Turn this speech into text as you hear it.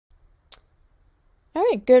All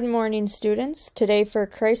right, good morning, students. Today for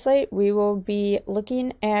Christlight, we will be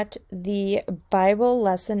looking at the Bible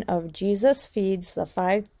lesson of Jesus Feeds the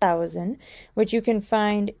 5,000, which you can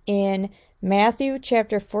find in Matthew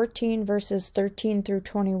chapter 14, verses 13 through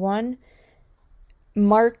 21,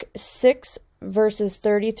 Mark 6, verses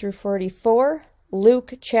 30 through 44,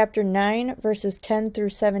 Luke chapter 9, verses 10 through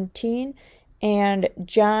 17, and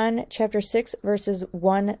John chapter 6, verses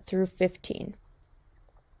 1 through 15.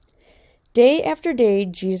 Day after day,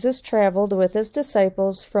 Jesus traveled with his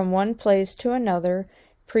disciples from one place to another,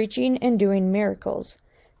 preaching and doing miracles.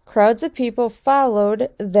 Crowds of people followed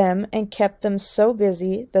them and kept them so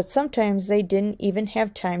busy that sometimes they didn't even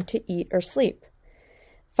have time to eat or sleep.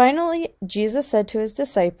 Finally, Jesus said to his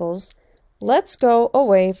disciples, "Let's go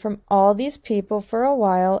away from all these people for a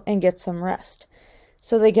while and get some rest."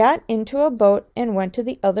 So they got into a boat and went to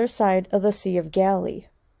the other side of the Sea of Galilee.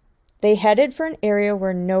 They headed for an area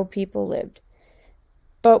where no people lived.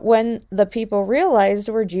 But when the people realized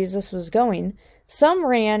where Jesus was going, some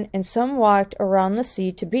ran and some walked around the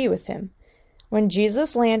sea to be with him. When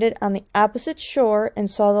Jesus landed on the opposite shore and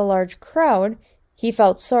saw the large crowd, he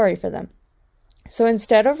felt sorry for them. So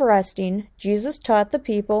instead of resting, Jesus taught the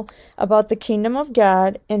people about the kingdom of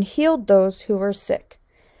God and healed those who were sick.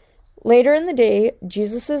 Later in the day,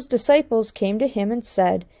 Jesus' disciples came to him and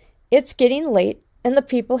said, "It's getting late, and the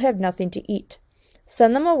people have nothing to eat.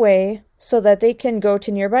 Send them away so that they can go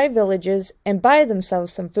to nearby villages and buy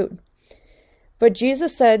themselves some food." But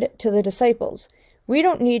Jesus said to the disciples, "We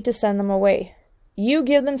don't need to send them away. You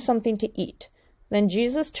give them something to eat." Then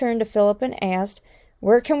Jesus turned to Philip and asked,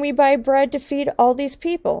 "Where can we buy bread to feed all these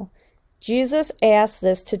people?" Jesus asked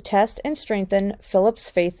this to test and strengthen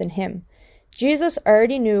Philip's faith in him. Jesus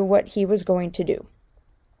already knew what he was going to do.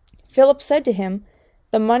 Philip said to him,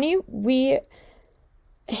 "The money we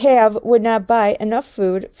have would not buy enough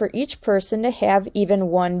food for each person to have even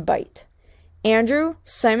one bite." Andrew,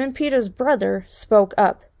 Simon Peter's brother, spoke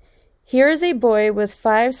up. "Here is a boy with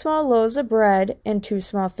 5 small loaves of bread and 2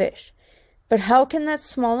 small fish. But how can that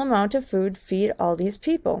small amount of food feed all these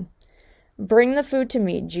people?" "Bring the food to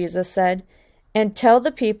me," Jesus said, "and tell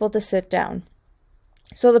the people to sit down."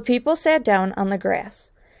 So the people sat down on the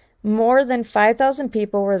grass. More than 5,000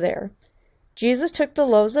 people were there. Jesus took the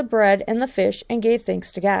loaves of bread and the fish and gave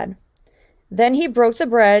thanks to God. Then he broke the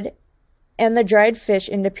bread and the dried fish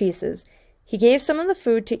into pieces. He gave some of the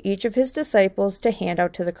food to each of his disciples to hand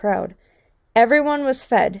out to the crowd. Everyone was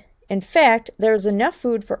fed. In fact, there was enough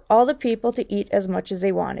food for all the people to eat as much as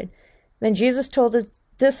they wanted. Then Jesus told his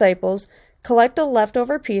disciples, "Collect the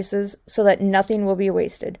leftover pieces so that nothing will be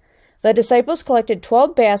wasted." The disciples collected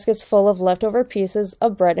 12 baskets full of leftover pieces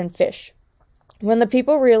of bread and fish. When the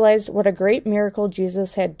people realized what a great miracle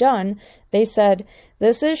Jesus had done, they said,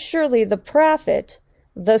 "This is surely the prophet,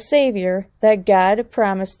 the Savior that God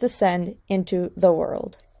promised to send into the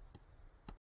world."